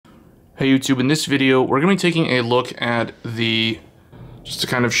Hey YouTube, in this video we're going to be taking a look at just to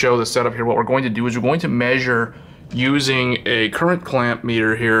kind of show the setup here. What we're going to do is we're going to measure using a current clamp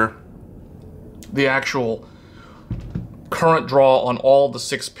meter here the actual current draw on all the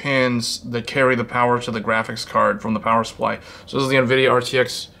 6 pins that carry the power to the graphics card from the power supply. So this is the NVIDIA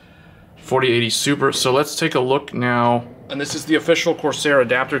RTX 4080 Super. So let's take a look now, and this is the official Corsair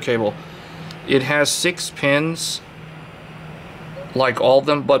adapter cable. It has 6 pins like all of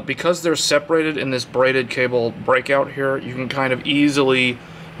them, but because they're separated in this braided cable breakout here, you can kind of easily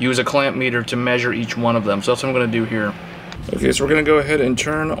use a clamp meter to measure each one of them. So that's what I'm going to do here. Okay, so we're going to go ahead and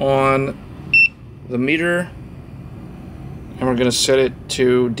turn on the meter, and we're going to set it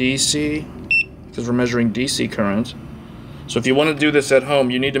to DC because we're measuring DC current. So if you want to do this at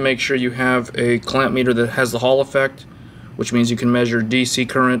home, you need to make sure you have a clamp meter that has the Hall effect, which means you can measure DC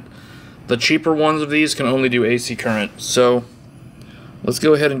current. The cheaper ones of these can only do AC current. So let's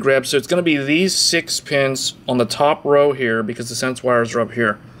go ahead and grab, so it's going to be these 6 pins on the top row here because the sense wires are up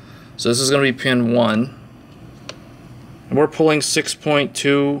here. So this is going to be pin 1. And we're pulling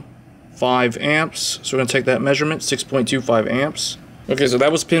 6.25 amps. So we're going to take that measurement, 6.25 amps. Okay, so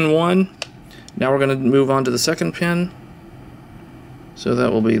that was pin 1. Now we're going to move on to the second pin. So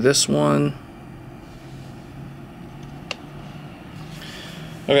that will be this one.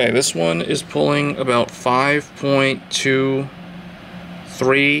 Okay, this one is pulling about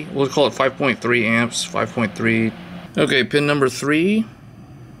 5.23, we'll call it 5.3 amps, 5.3. Okay, pin number 3.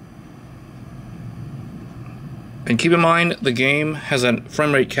 And keep in mind, the game has a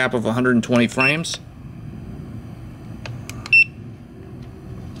frame rate cap of 120 frames.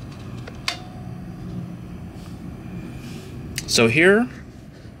 So here,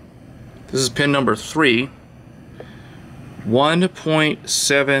 this is pin number 3,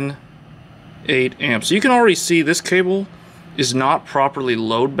 1.78 amps. So you can already see this cable is not properly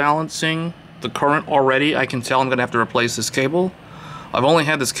load balancing the current already. I can tell I'm gonna have to replace this cable. I've only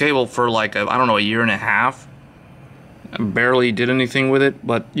had this cable for like, I don't know, a year and a half. I barely did anything with it,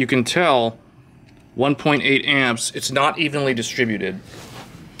 but you can tell 1.8 amps, it's not evenly distributed.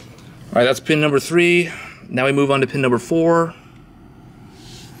 All right, that's pin number 3. Now we move on to pin number 4.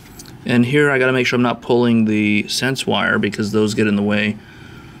 And here I gotta make sure I'm not pulling the sense wire because those get in the way.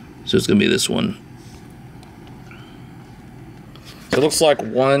 So it's gonna be this one. It looks like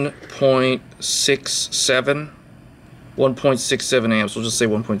 1.67 amps. We'll just say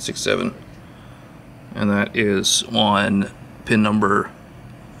 1.67. And that is on pin number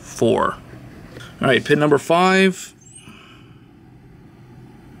 4. All right, pin number 5.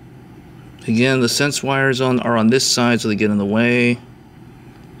 Again, the sense wires are on this side, so they get in the way.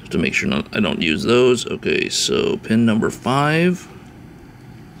 Have to make sure I don't use those. Okay, so pin number 5.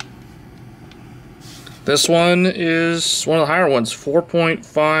 This one is one of the higher ones,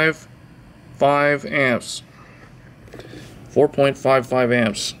 4.55 amps. 4.55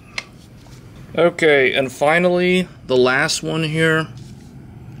 amps. Okay, and finally, the last one here,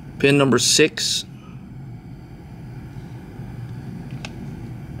 pin number 6.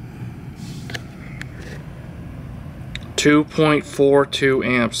 .42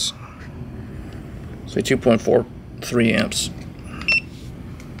 amps. Say 2.43 amps.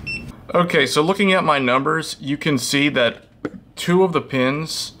 Okay, so looking at my numbers, you can see that 2 of the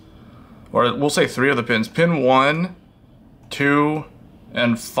pins, or we'll say 3 of the pins, pin 1, 2,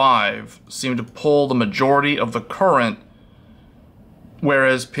 and 5 seem to pull the majority of the current,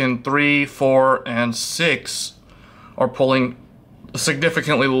 whereas pin 3, 4, and 6 are pulling a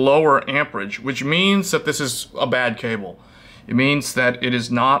significantly lower amperage, which means that this is a bad cable. It means that it is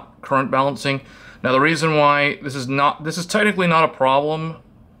not current balancing. Now the reason why this is technically not a problem,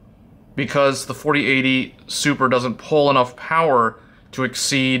 because the 4080 Super doesn't pull enough power to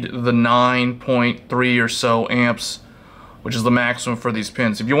exceed the 9.3 or so amps, which is the maximum for these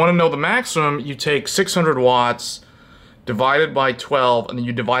pins. If you want to know the maximum, you take 600 watts divided by 12, and then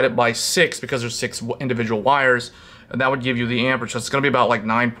you divide it by 6 because there's 6 individual wires, and that would give you the amperage. So it's going to be about like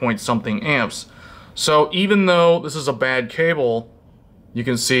 9 point something amps. So even though this is a bad cable, you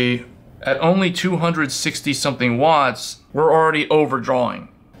can see at only 260 something watts, we're already overdrawing.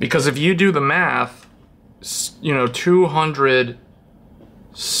 Because if you do the math, you know,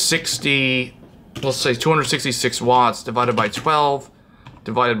 260, let's say 266 watts divided by 12,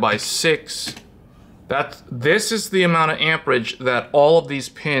 divided by 6, this is the amount of amperage that all of these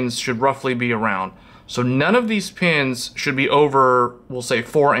pins should roughly be around. So none of these pins should be over, we'll say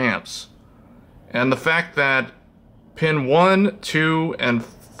 4 amps. And the fact that pin 1, 2, and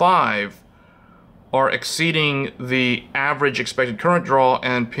 5 are exceeding the average expected current draw,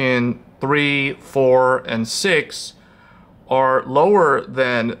 and pin 3, 4, and 6 are lower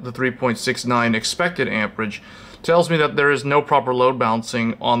than the 3.69 expected amperage, tells me that there is no proper load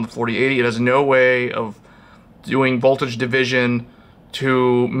balancing on the 4080. It has no way of doing voltage division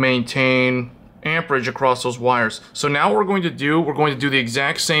to maintain amperage across those wires. So now what we're going to do the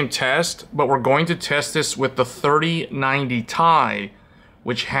exact same test, but we're going to test this with the 3090 Ti,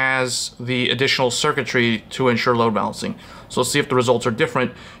 which has the additional circuitry to ensure load balancing. So let's see if the results are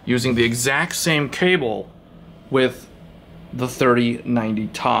different using the exact same cable with the 3090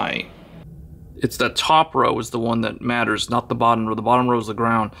 Ti. It's the top row is the one that matters, not the bottom row. The bottom row is the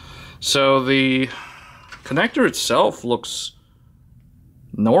ground. So the connector itself looks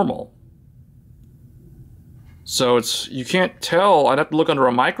normal. So you can't tell. I'd have to look under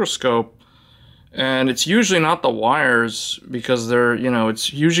a microscope, and it's usually not the wires because they're,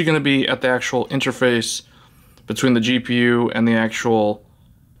 it's usually going to be at the actual interface between the GPU and the actual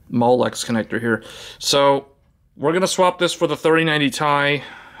Molex connector here. So we're going to swap this for the 3090 Ti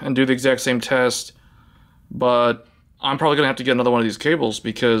and do the exact same test, but I'm probably going to have to get another one of these cables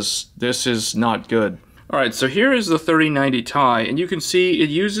because this is not good. Alright, so here is the 3090 Ti, and you can see it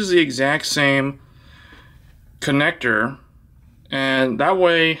uses the exact same connector, and that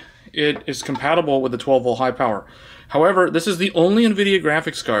way it is compatible with the 12 volt high power. However, this is the only NVIDIA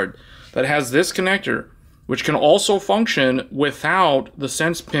graphics card that has this connector, which can also function without the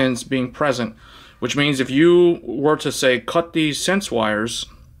sense pins being present, which means if you were to say cut these sense wires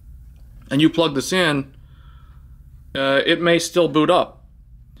and you plug this in, it may still boot up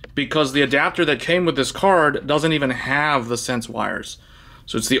because the adapter that came with this card doesn't even have the sense wires.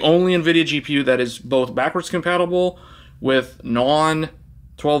 So it's the only NVIDIA GPU that is both backwards compatible with non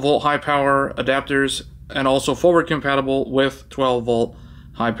 12 volt high power adapters and also forward compatible with 12 volt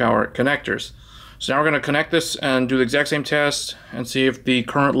high power connectors. So now we're going to connect this and do the exact same test and see if the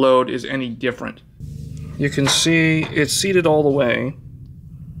current load is any different. You can see it's seated all the way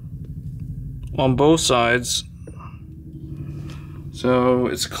on both sides. So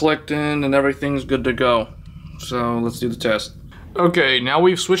it's clicked in and everything's good to go. So let's do the test. Okay, now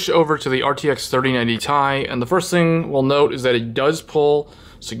we've switched over to the RTX 3090 Ti, and the first thing we'll note is that it does pull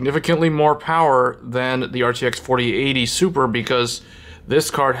significantly more power than the RTX 4080 Super because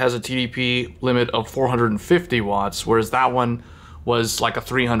this card has a TDP limit of 450 watts, whereas that one was like a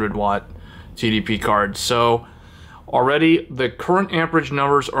 300 watt TDP card. So already the current amperage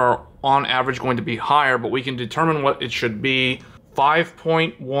numbers are on average going to be higher, but we can determine what it should be.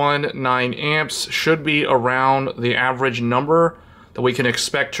 5.19 amps should be around the average number that we can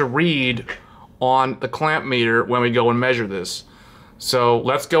expect to read on the clamp meter when we go and measure this. So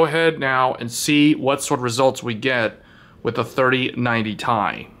let's go ahead now and see what sort of results we get with the 3090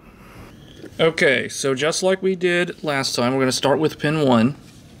 Ti. Okay, so just like we did last time, we're going to start with pin 1,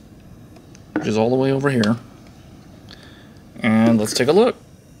 which is all the way over here. And let's take a look.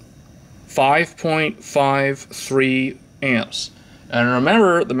 5.53 amps. And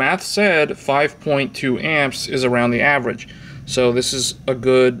remember, the math said 5.2 amps is around the average. So this is a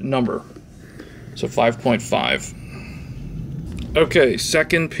good number. So 5.5. Okay,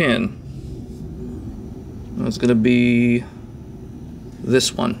 second pin. That's going to be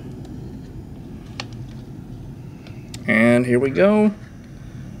this one. And here we go.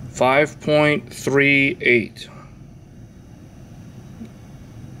 5.38.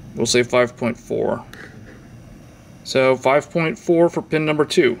 We'll say 5.4. So 5.4 for pin number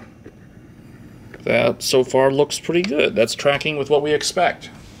 2. That so far looks pretty good. That's tracking with what we expect.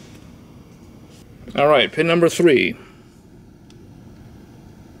 Alright, pin number 3.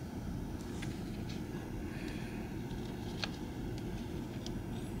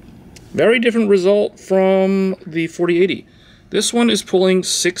 Very different result from the 4080. This one is pulling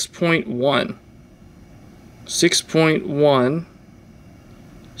 6.1.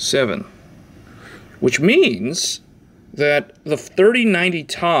 6.17. Which means that the 3090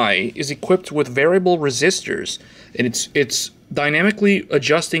 Ti is equipped with variable resistors, and it's dynamically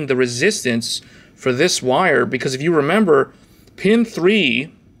adjusting the resistance for this wire, because if you remember, pin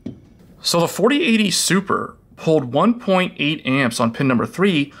 3, so the 4080 Super pulled 1.8 amps on pin number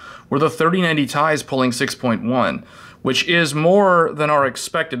 3, where the 3090 Ti is pulling 6.1, which is more than our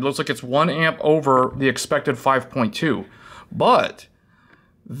expected. It looks like it's 1 amp over the expected 5.2. But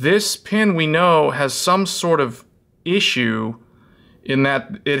this pin, we know, has some sort of issue in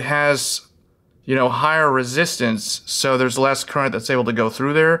that it has, higher resistance, so there's less current that's able to go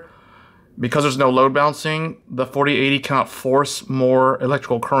through there. Because there's no load balancing, the 4080 cannot force more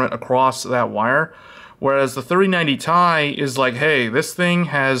electrical current across that wire. Whereas the 3090 Ti is like, hey, this thing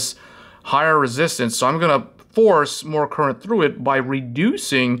has higher resistance, so I'm going to force more current through it by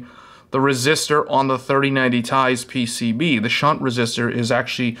reducing the resistor on the 3090 Ti's PCB. The shunt resistor is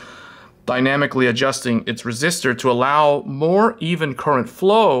actually dynamically adjusting its resistor to allow more even current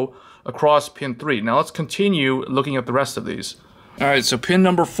flow across pin 3. Now let's continue looking at the rest of these. All right, so pin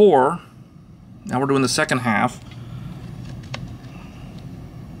number 4. Now we're doing the second half.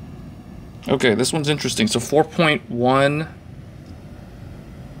 Okay, this one's interesting. So 4.1.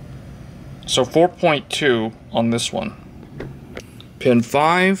 So 4.2 on this one. Pin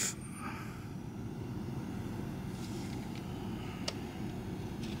 5.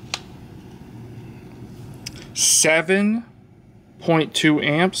 .2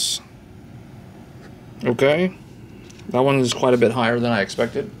 amps. Okay, that one is quite a bit higher than I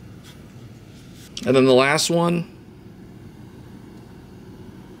expected. And then the last one,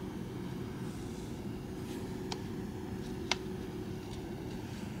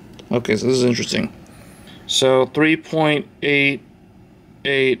 okay, so this is interesting. So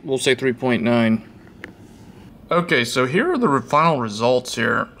 3.88, we'll say 3.9. Okay, so here are the final results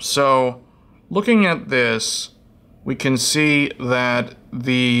here. So looking at this, we can see that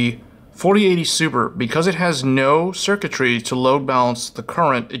the 4080 Super, because it has no circuitry to load balance the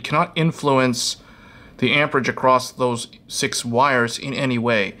current, it cannot influence the amperage across those 6 wires in any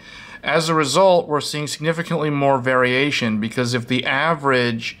way. As a result, we're seeing significantly more variation, because if the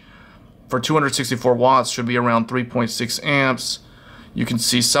average for 264 watts should be around 3.6 amps, you can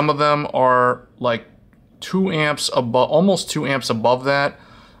see some of them are like 2 amps above, almost 2 amps above that.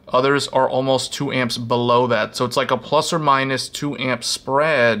 Others are almost 2 amps below that. So it's like a plus or minus 2 amp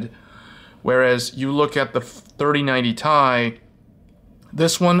spread. Whereas you look at the 3090 Ti,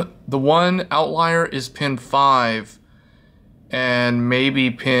 this one, the one outlier is pin 5 and maybe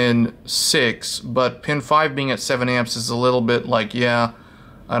pin 6. But pin 5 being at 7 amps is a little bit like, yeah,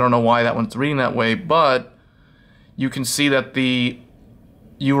 I don't know why that one's reading that way. But you can see that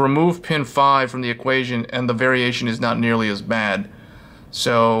you remove pin 5 from the equation and the variation is not nearly as bad.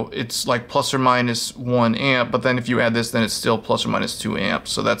 So it's like plus or minus 1 amp, but then if you add this, then it's still plus or minus 2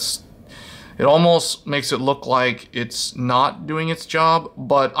 amps. So it almost makes it look like it's not doing its job,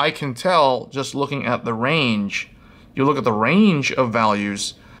 but I can tell just looking at the range. You look at the range of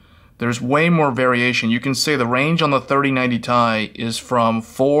values, there's way more variation. You can say the range on the 3090 Ti is from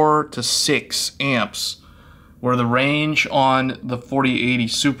 4 to 6 amps, where the range on the 4080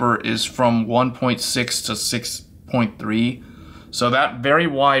 Super is from 1.6 to 6.3. So that very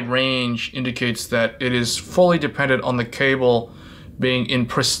wide range indicates that it is fully dependent on the cable being in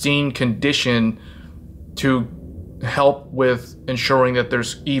pristine condition to help with ensuring that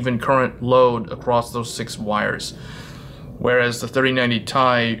there's even current load across those 6 wires. Whereas the 3090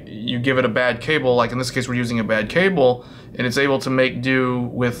 Ti, you give it a bad cable, like in this case we're using a bad cable, and it's able to make do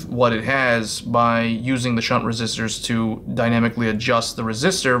with what it has by using the shunt resistors to dynamically adjust the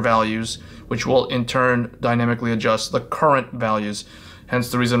resistor values, which will in turn dynamically adjust the current values.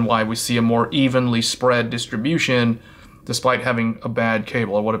 Hence the reason why we see a more evenly spread distribution despite having a bad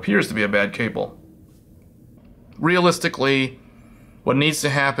cable, or what appears to be a bad cable. Realistically, what needs to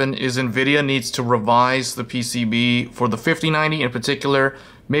happen is NVIDIA needs to revise the PCB for the 5090 in particular.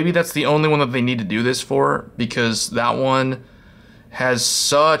 Maybe that's the only one that they need to do this for, because that one has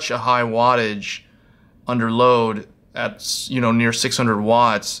such a high wattage under load at, you know, near 600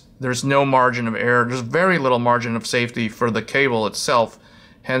 watts. There's no margin of error. There's very little margin of safety for the cable itself.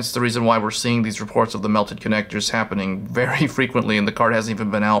 Hence the reason why we're seeing these reports of the melted connectors happening very frequently, and the card hasn't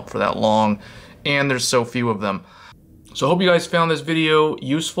even been out for that long, and there's so few of them. So I hope you guys found this video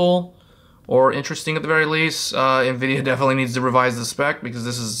useful or interesting at the very least. NVIDIA definitely needs to revise the spec, because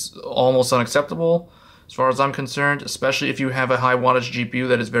this is almost unacceptable as far as I'm concerned, especially if you have a high wattage GPU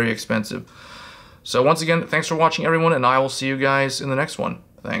that is very expensive. So once again, thanks for watching everyone, and I will see you guys in the next one.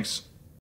 Thanks.